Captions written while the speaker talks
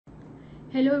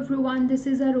Hello everyone, this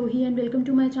is Arohi and welcome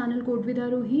to my channel Code with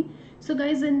Arohi. So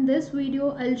guys, in this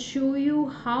video I'll show you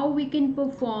how we can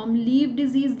perform leaf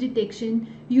disease detection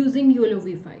using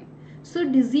yolov5. So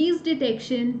disease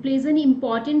detection plays an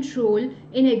important role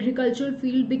in agricultural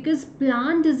field because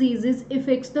plant diseases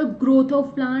affects the growth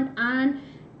of plant, and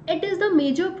it is the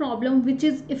major problem which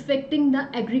is affecting the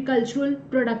agricultural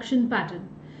production pattern.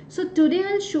 So today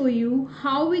I'll show you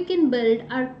how we can build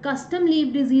our custom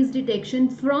leaf disease detection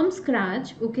from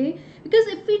scratch, okay? Because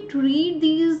if we treat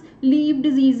these leaf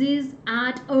diseases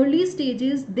at early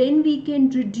stages, then we can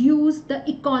reduce the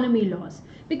economy loss.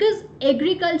 Because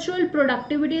agricultural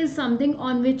productivity is something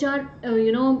on which our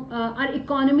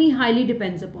economy highly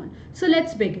depends upon. So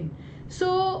let's begin.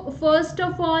 So first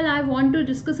of all, I want to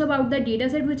discuss about the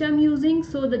dataset which I'm using.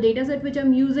 So the dataset which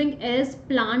I'm using is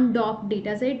PlantDoc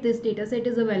dataset. This dataset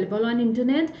is available on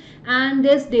internet, and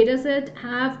this dataset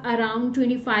have around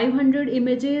 2500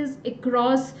 images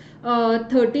across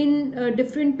 13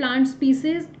 different plant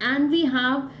species, and we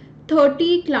have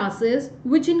 30 classes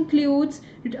which includes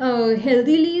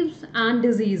healthy leaves and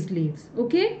diseased leaves.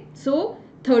 Okay, so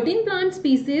 13 plant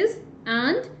species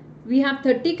and we have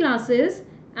 30 classes,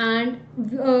 and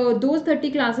those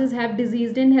 30 classes have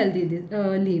diseased and healthy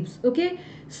leaves. Okay,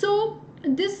 so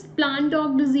this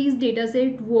PlantDoc disease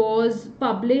dataset was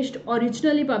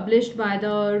originally published by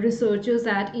the researchers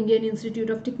at Indian Institute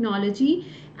of Technology,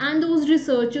 and those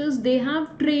researchers, they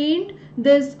have trained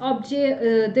this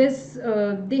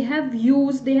they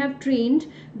have trained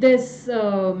this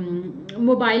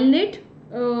mobile net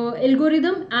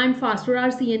algorithm and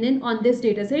FastRR CNN on this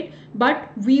dataset,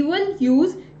 but we will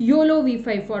use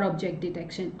yolov5 for object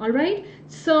detection. All right,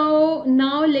 so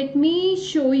now let me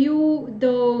show you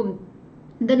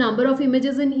the number of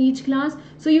images in each class.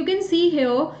 So you can see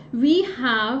here we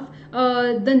have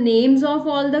the names of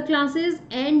all the classes,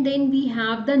 and then we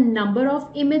have the number of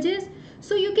images.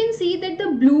 So you can see that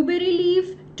the blueberry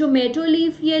leaf, tomato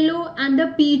leaf yellow, and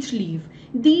the peach leaf,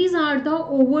 these are the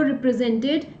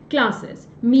overrepresented classes.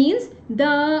 Means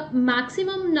the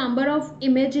maximum number of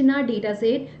image in our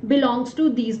dataset belongs to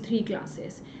these three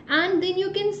classes. And then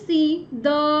you can see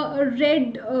the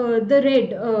red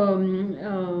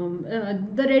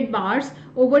bars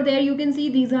over there. You can see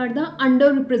these are the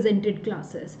underrepresented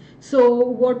classes. So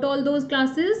what all those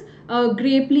classes?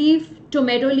 Grape leaf,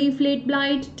 tomato leaf late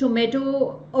blight,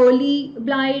 tomato early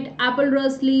blight, apple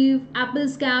rust leaf, apple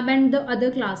scab, and the other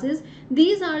classes.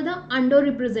 These are the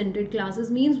underrepresented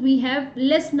classes, means we have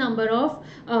less number of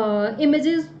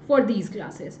images for these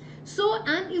classes. So,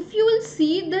 and if you will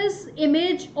see this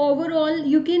image overall,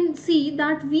 you can see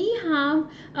that we have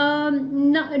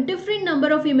different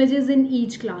number of images in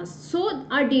each class. So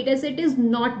our data set is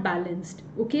not balanced.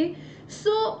 Okay,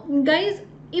 so guys,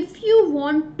 if you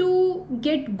want to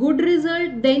get good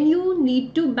result, then you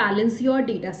need to balance your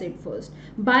dataset first.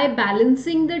 By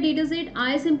balancing the dataset,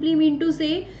 I simply mean to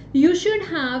say you should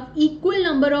have equal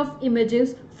number of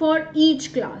images for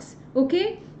each class.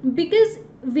 Okay, because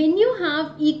when you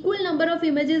have equal number of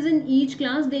images in each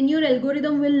class, then your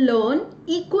algorithm will learn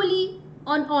equally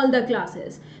on all the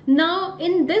classes. Now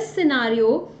in this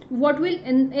scenario, what will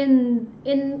in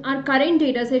our current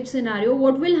dataset scenario,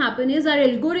 what will happen is our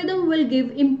algorithm will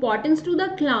give importance to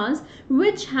the class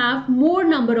which have more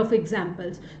number of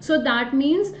examples. So that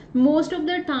means most of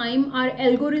the time our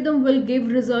algorithm will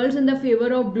give results in the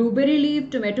favor of blueberry leaf,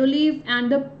 tomato leaf, and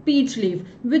the peach leaf,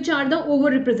 which are the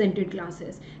overrepresented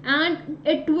classes, and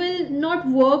it will not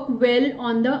work well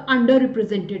on the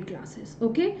underrepresented classes.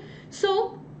 Okay,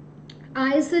 so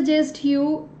I suggest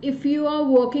you, if you are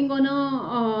working on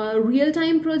a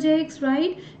real-time projects,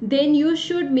 right, then you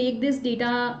should make this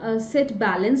data set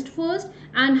balanced first.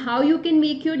 And how you can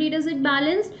make your data set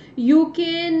balanced? You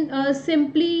can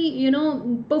simply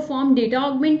perform data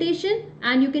augmentation,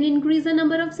 and you can increase the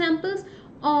number of samples,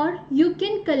 or you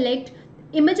can collect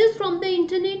images from the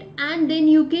internet, and then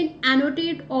you can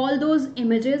annotate all those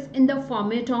images in the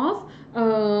format of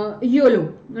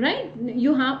YOLO, right?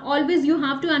 You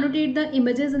have to annotate the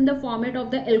images in the format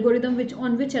of the algorithm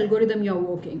on which algorithm you're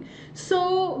working.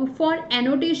 So for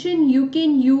annotation, you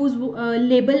can use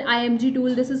label img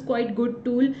tool. This is quite good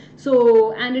tool.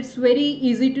 So, and it's very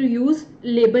easy to use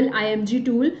label img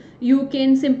tool. You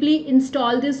can simply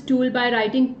install this tool by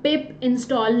writing pip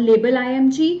install label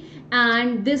img,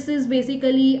 and this is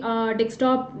basically a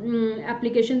desktop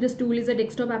application. This tool is a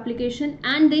desktop application,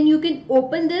 and then you can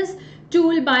open this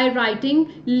tool by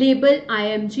writing label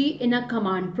img in a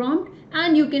command prompt,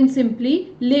 and you can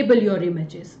simply label your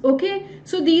images. Okay,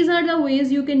 so these are the ways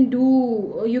you can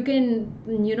do, you can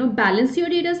balance your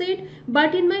data set.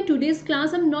 But in my today's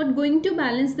class I'm not going to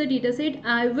balance the data set.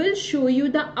 I will show you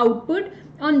the output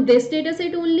on this data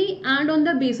set only, and on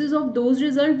the basis of those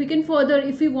results we can further,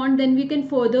 if we want, then we can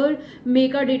further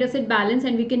make our data set balance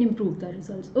and we can improve the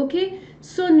results. Okay,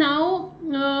 so now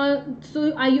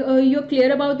you're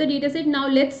clear about the data set. Now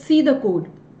let's see the code.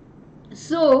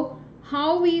 So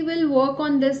how we will work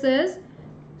on this is,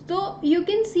 so you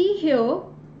can see here,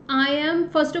 I am,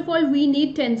 first of all we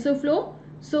need TensorFlow.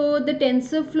 So the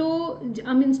TensorFlow,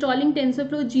 I'm installing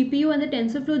TensorFlow GPU, and the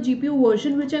TensorFlow GPU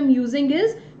version which I'm using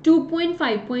is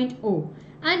 2.5.0.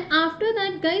 and after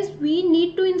that guys, we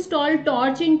need to install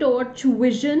Torch in Torch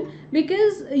Vision,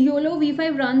 because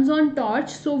yolov5 runs on Torch,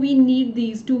 so we need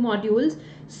these two modules.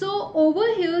 So over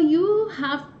here you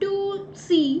have to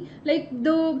see, like,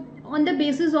 on the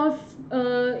basis of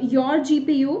your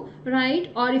GPU,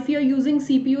 right? Or if you're using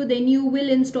CPU, then you will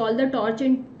install the Torch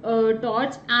and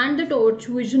the Torch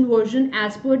Vision version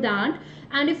as per that.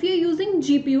 And if you're using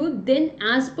GPU, then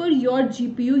as per your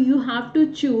GPU you have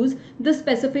to choose the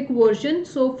specific version.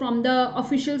 So from the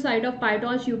official site of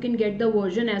PyTorch you can get the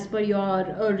version as per your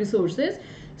resources.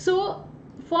 So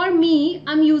for me,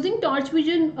 I'm using Torch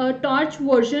version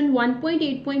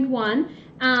 1.8.1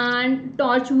 and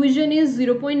Torch Vision is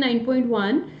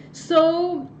 0.9.1.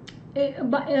 So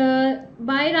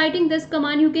by writing this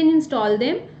command you can install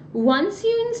them. Once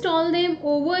you install them,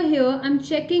 over here I'm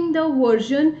checking the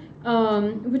version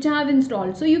which I have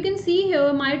installed. So you can see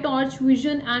here my Torch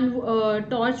Vision and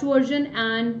Torch version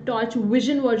and Torch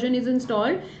Vision version is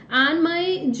installed, and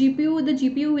my GPU, the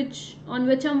GPU on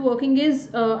which I'm working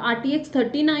is RTX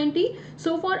 3090.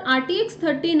 So for RTX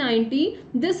 3090,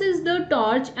 this is the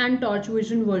Torch and Torch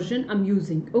Vision version I'm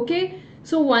using. Okay,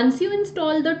 so once you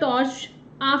install the Torch,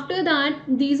 after that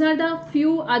these are the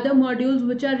few other modules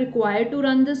which are required to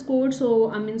run this code. So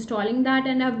I'm installing that,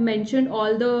 and I've mentioned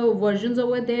all the versions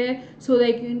over there, so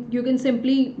like you can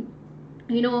simply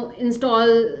install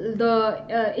the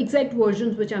exact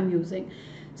versions which I'm using.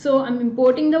 So I'm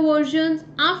importing the versions.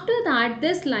 After that,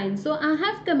 this line, so I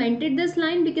have commented this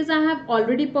line because I have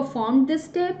already performed this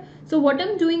step. So what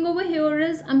I'm doing over here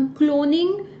is I'm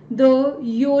cloning the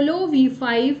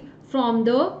yolov5 from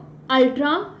the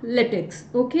Ultralytics.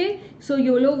 Okay, so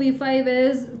yolov5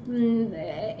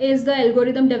 is the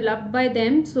algorithm developed by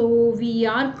them, so we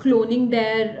are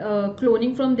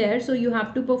cloning from there. So you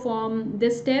have to perform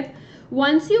this step.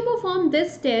 Once you perform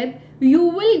this step, you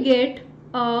will get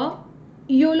a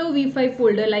yolov5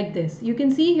 folder like this. You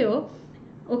can see here.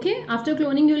 Okay, after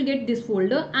cloning you will get this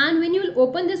folder, and when you will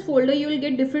open this folder you will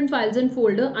get different files and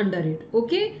folder under it.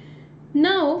 Okay,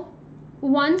 now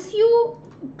once you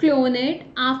clone it,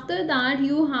 after that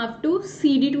you have to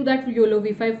cd to that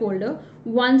yolov5 folder.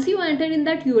 Once you enter in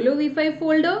that yolov5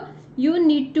 folder, you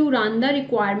need to run the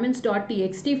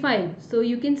requirements.txt file. So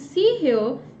you can see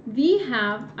here we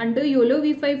have under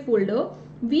yolov5 folder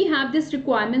we have this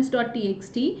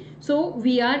requirements.txt. So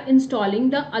we are installing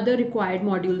the other required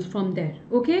modules from there.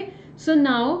 Okay, so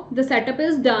now the setup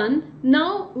is done.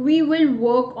 Now we will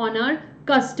work on our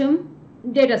custom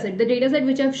dataset, the dataset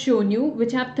which I've shown you,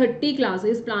 which have 30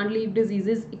 classes, plant leaf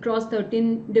diseases across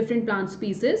 13 different plant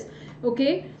species.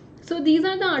 Okay, so these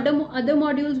are the other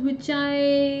modules which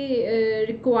I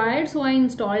required, so I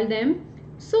installed them.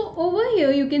 So over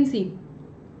here you can see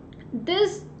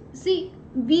this. See,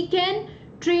 we can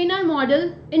train our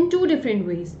model in two different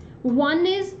ways. One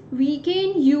is we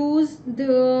can use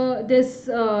this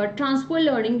transfer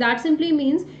learning. That simply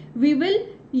means we will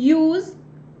use,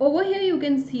 over here you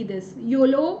can see this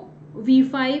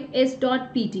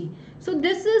yolov5s.pt. so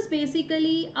this is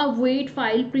basically a weight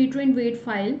file, pre-trained weight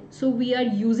file. So we are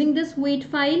using this weight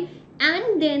file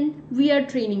and then we are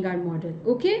training our model.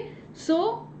 Okay,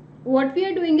 so what we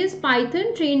are doing is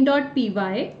python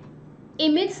train.py.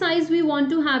 Image size we want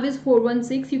to have is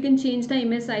 416. You can change the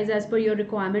image size as per your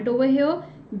requirement over here.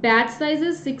 Batch size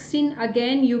is 16.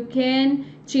 Again, you can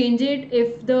change it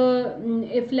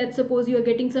if let's suppose you are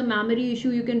getting some memory issue,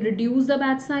 you can reduce the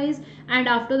batch size. And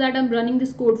after that I'm running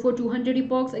this code for 200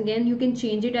 epochs. Again, you can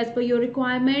change it as per your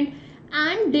requirement.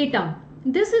 And data,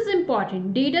 this is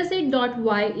important,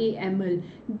 dataset.yaml.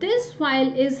 This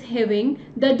file is having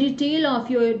the detail of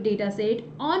your dataset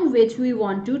on which we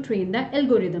want to train the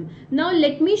algorithm. Now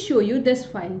let me show you this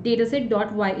file,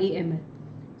 dataset.yaml.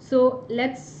 So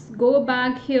let's go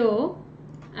back here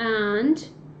and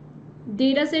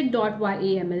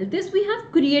dataset.yaml. This we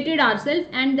have created ourselves,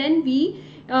 and then we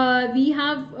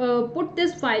have put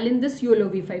this file in this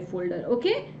yolov5 folder.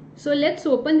 Okay, So let's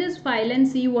open this file and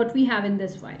see what we have in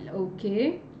this file.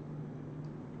 Okay,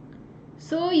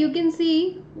 so you can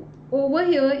see over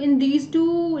here in these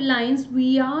two lines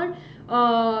we are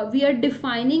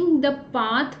defining the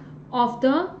path of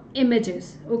the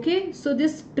images. Okay, so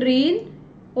this train,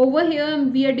 over here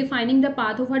we are defining the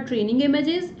path of our training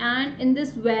images, and in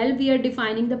this val we are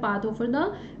defining the path of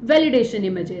the validation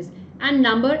images. And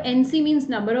number NC means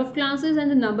number of classes, and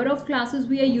the number of classes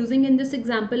we are using in this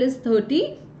example is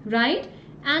 30, right?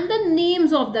 And the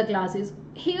names of the classes,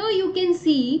 here you can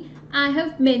see I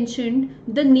have mentioned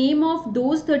the name of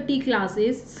those 30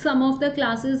 classes. Some of the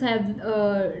classes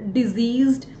have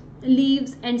diseased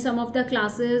leaves and some of the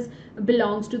classes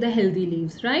belongs to the healthy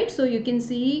leaves, right? So you can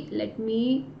see, let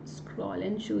me scroll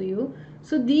and show you.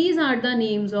 So these are the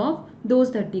names of those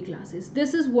 30 classes.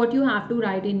 This is what you have to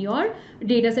write in your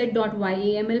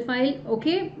dataset.yaml file.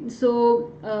 Okay,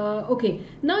 so okay,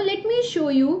 now let me show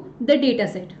you the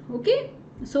dataset. Okay,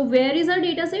 so where is our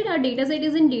dataset? Our dataset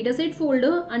is in dataset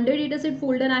folder. Under dataset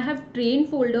folder I have train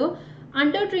folder.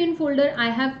 Under train folder I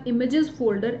have images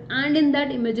folder, and in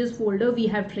that images folder we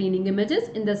have training images.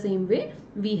 In the same way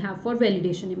we have for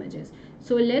validation images.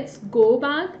 So let's go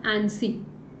back and see.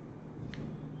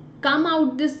 Come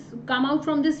out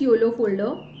from this YOLO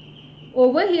folder.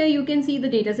 Over here you can see the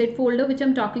dataset folder which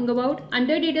I'm talking about.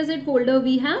 Under dataset folder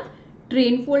we have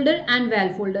train folder and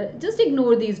val folder. Just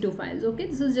ignore these two files. Okay,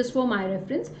 this is just for my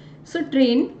reference. So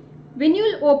train, when you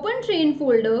will open train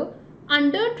folder,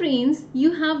 under trains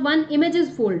you have one images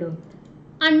folder.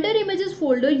 Under images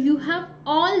folder you have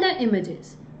all the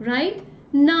images, right?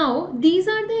 Now these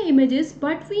are the images,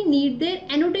 but we need their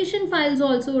annotation files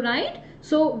also, right?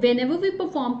 So whenever we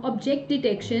perform object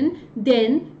detection,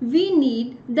 then we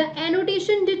need the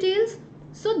annotation details.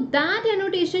 So that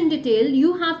annotation detail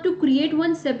you have to create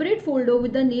one separate folder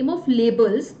with the name of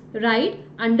labels, right?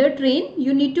 Under train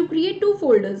you need to create two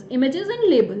folders, images and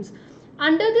labels.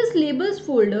 Under this labels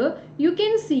folder you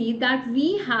can see that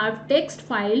we have text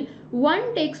file,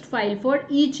 one text file for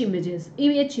each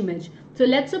image. So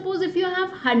let's suppose if you have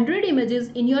 100 images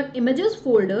in your images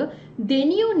folder, then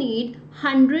you need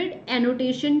 100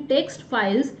 annotation text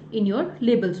files in your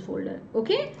labels folder.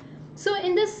 Okay, so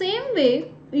in the same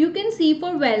way you can see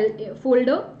for val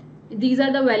folder, these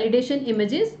are the validation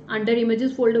images. Under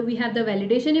images folder we have the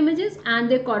validation images and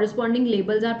their corresponding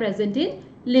labels are present in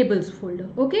labels folder.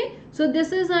 Okay, so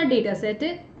this is our data set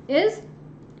is.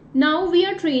 Now we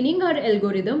are training our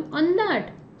algorithm on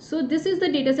that. So this is the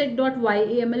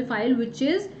dataset.yaml file which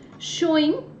is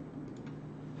showing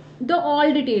the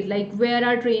all details, like where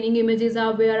our training images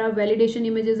are, where our validation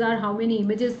images are, how many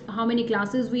images, how many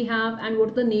classes we have, and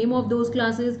what the name of those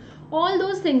classes. All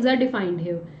those things are defined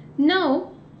here.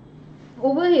 Now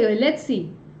over here let's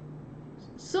see.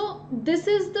 So this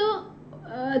is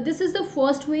the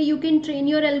first way you can train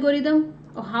your algorithm.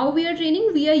 How we are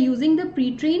training? We are using the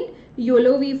pre-trained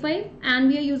yolov5 and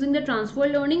we are using the transfer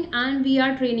learning and we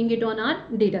are training it on our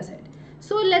dataset.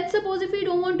 So let's suppose if you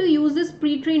don't want to use this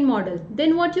pre-trained model,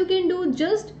 then what you can do,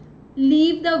 just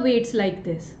leave the weights like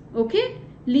this. Okay,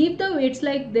 leave the weights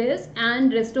like this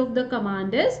and rest of the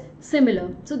command is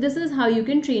similar. So this is how you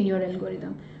can train your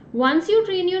algorithm. Once you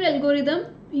train your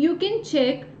algorithm, you can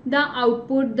check the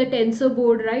output, the tensor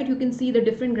board, right? You can see the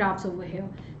different graphs over here.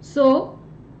 So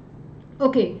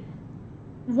okay,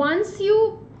 once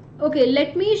you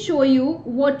let me show you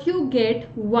what you get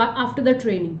after the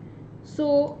training.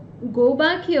 So go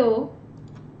back here,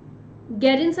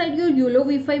 get inside your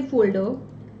yolov5 folder.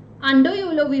 Under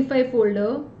yolov5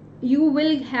 folder you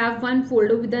will have one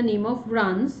folder with the name of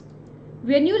runs.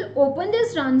 When you will open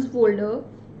this runs folder,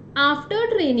 after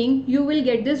training you will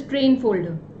get this train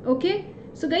folder. Okay,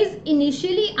 so guys,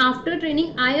 initially after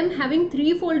training I am having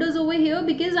 3 folders over here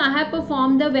because I have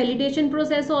performed the validation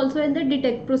process also and the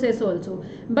detect process also.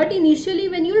 But initially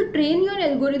when you will train your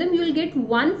algorithm, you will get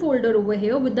one folder over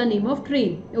here with the name of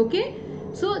train. Okay,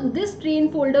 so this train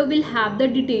folder will have the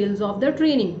details of the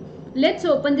training. Let's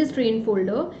open this train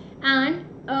folder and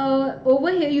over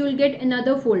here you will get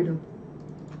another folder.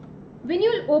 When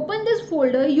you will open this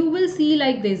folder, you will see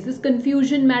like this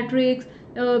confusion matrix,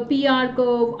 PR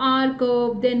curve, R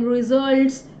curve, then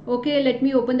results. Okay, let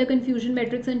me open the confusion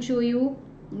matrix and show you.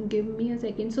 Give me a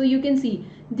second. So you can see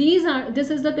this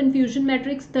is the confusion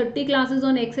matrix, 30 classes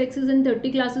on x-axis and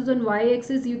 30 classes on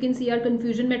y-axis. You can see our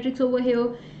confusion matrix over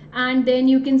here, and then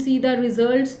you can see the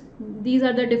results. These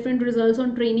are the different results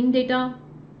on training data,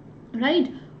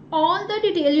 right? All the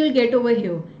detail you will get over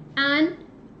here, and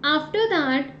after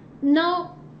that,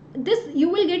 now this you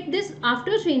will get this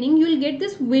after training, you will get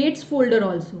this weights folder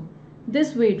also,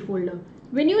 this weight folder.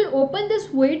 when you will open this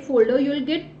weight folder, you will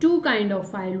get two kind of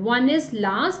file. One is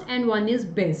last and one is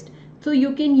best. So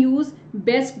you can use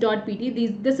best.pt.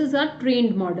 This is our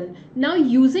trained model. Now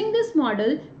using this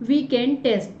model, we can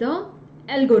test the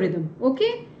algorithm.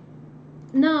 Okay.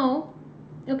 Now,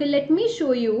 okay, let me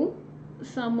show you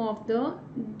some of the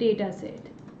data set.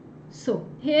 So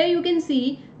here you can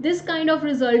see this kind of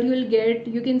result you will get.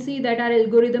 You can see that our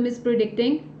algorithm is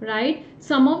predicting, right?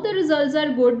 Some of the results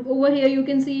are good. Over here you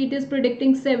can see it is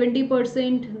predicting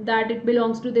 70% that it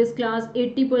belongs to this class,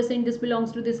 80% this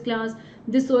belongs to this class.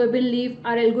 This soybean leaf,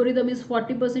 our algorithm is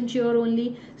 40% sure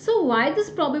only. So why this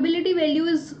probability value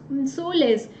is so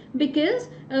less? Because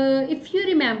if you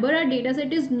remember, our data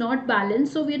set is not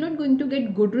balanced, so we are not going to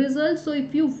get good results. So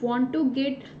if you want to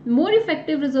get more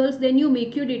effective results, then you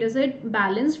make your data set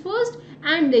balanced first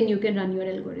and then you can run your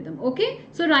algorithm. Okay,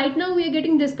 so right now we are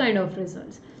getting this kind of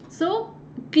results. So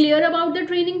clear about the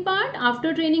training part.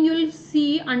 After training, you will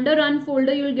see under run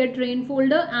folder you will get train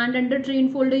folder, and under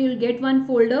train folder you will get one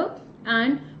folder,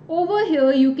 and over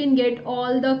here you can get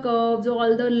all the curves,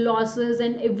 all the losses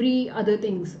and every other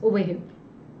things over here.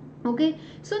 Okay,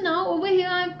 so now over here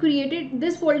I have created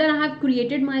this folder. I have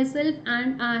created myself,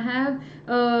 and I have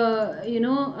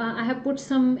I have put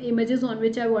some images on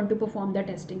which I want to perform the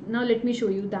testing. Now let me show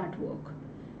you that work.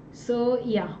 So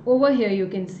yeah, over here you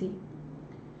can see.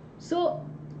 So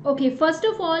okay, first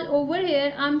of all, over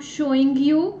here I'm showing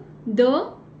you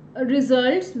the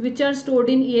results which are stored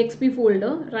in exp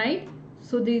folder, right?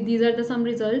 So these are the some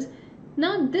results.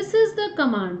 Now this is the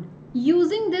command.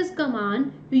 Using this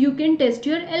command you can test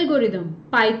your algorithm.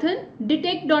 Python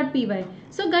detect.py.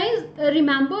 So guys,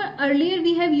 remember earlier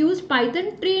we have used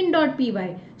python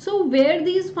train.py. So where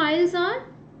these files are?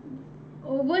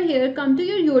 Over here, come to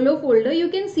your YOLO folder. You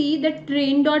can see that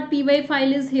train.py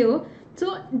file is here.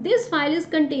 So this file is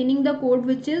containing the code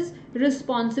which is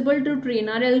responsible to train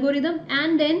our algorithm,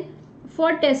 and then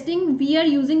for testing we are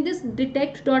using this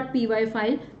detect.py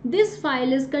file. This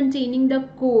file is containing the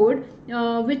code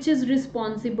which is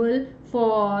responsible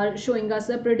for showing us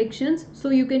the predictions. So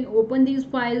you can open these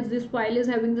files. This file is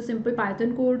having the simple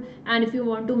Python code, and if you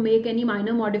want to make any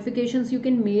minor modifications you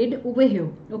can made over here.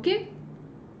 Okay,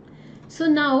 so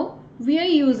now we are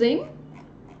using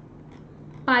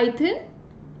Python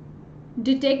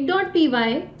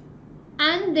detect.py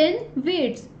and then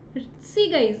weights. See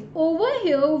guys, over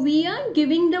here we are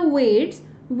giving the weights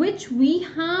which we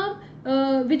have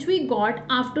which we got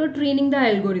after training the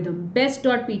algorithm,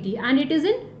 best.pt, and it is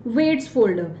in weights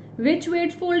folder. Which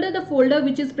weights folder? The folder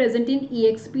which is present in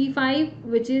exp5,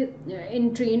 which is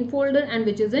in train folder, and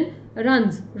which is in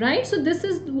runs, right? So this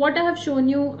is what I have shown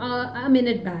you a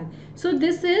minute back. So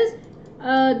this is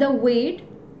the weight,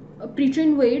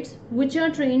 pre-trained weights which are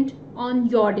trained on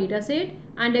your data set,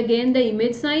 and again the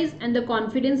image size and the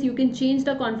confidence. You can change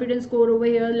the confidence score over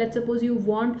here. Let's suppose you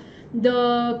want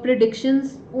the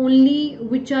predictions only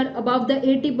which are above the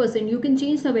 80%, you can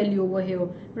change the value over here,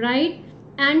 right?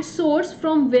 And source,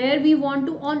 from where we want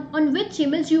to, on which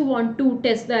image you want to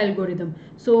test the algorithm.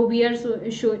 So we are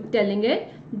telling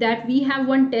it that we have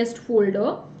one test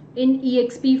folder in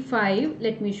exp5.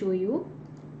 Let me show you.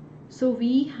 So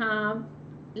we have,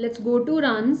 let's go to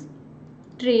runs,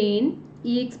 train,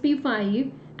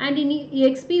 exp5, and in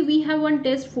exp we have one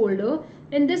test folder.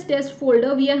 In this test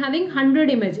folder we are having 100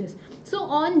 images. So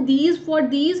on these, for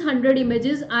these 100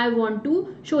 images I want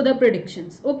to show the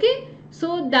predictions. Okay,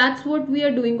 so that's what we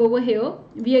are doing over here.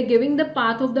 We are giving the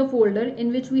path of the folder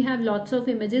in which we have lots of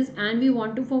images, and we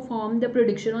want to perform the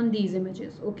prediction on these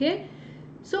images. Okay,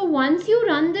 so once you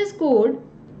run this code,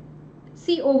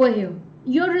 see over here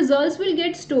your results will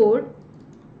get stored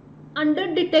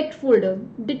under detect folder.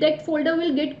 Detect folder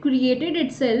will get created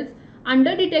itself.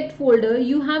 Under detect folder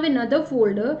you have another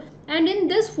folder, and in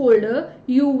this folder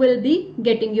you will be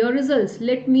getting your results.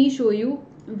 Let me show you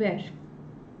where.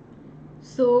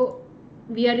 So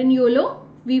we are in YOLO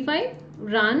v5,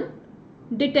 run,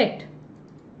 detect.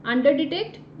 Under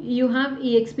detect you have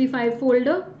exp5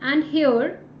 folder, and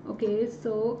here, okay,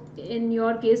 so in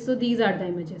your case, so these are the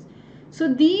images.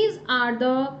 So these are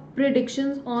the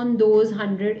predictions on those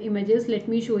 100 images. Let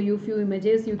me show you few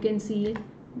images. You can see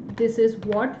this is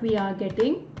what we are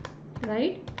getting,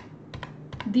 right?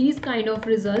 These kind of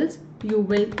results you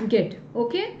will get.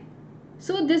 Okay,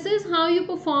 so this is how you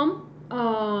perform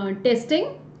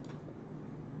testing,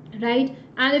 right?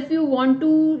 And if you want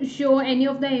to show any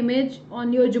of the image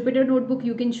on your Jupyter notebook,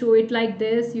 you can show it like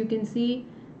this. You can see,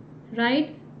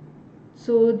 right?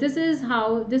 So this is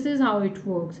how it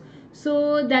works.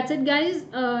 So that's it guys.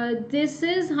 This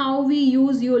is how we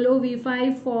use YOLO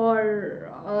v5 for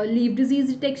leaf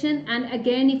disease detection. And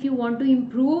again, if you want to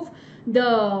improve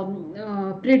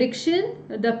the prediction,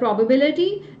 the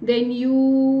probability, then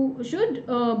you should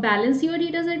balance your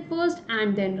data set first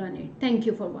and then run it. Thank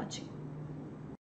you for watching.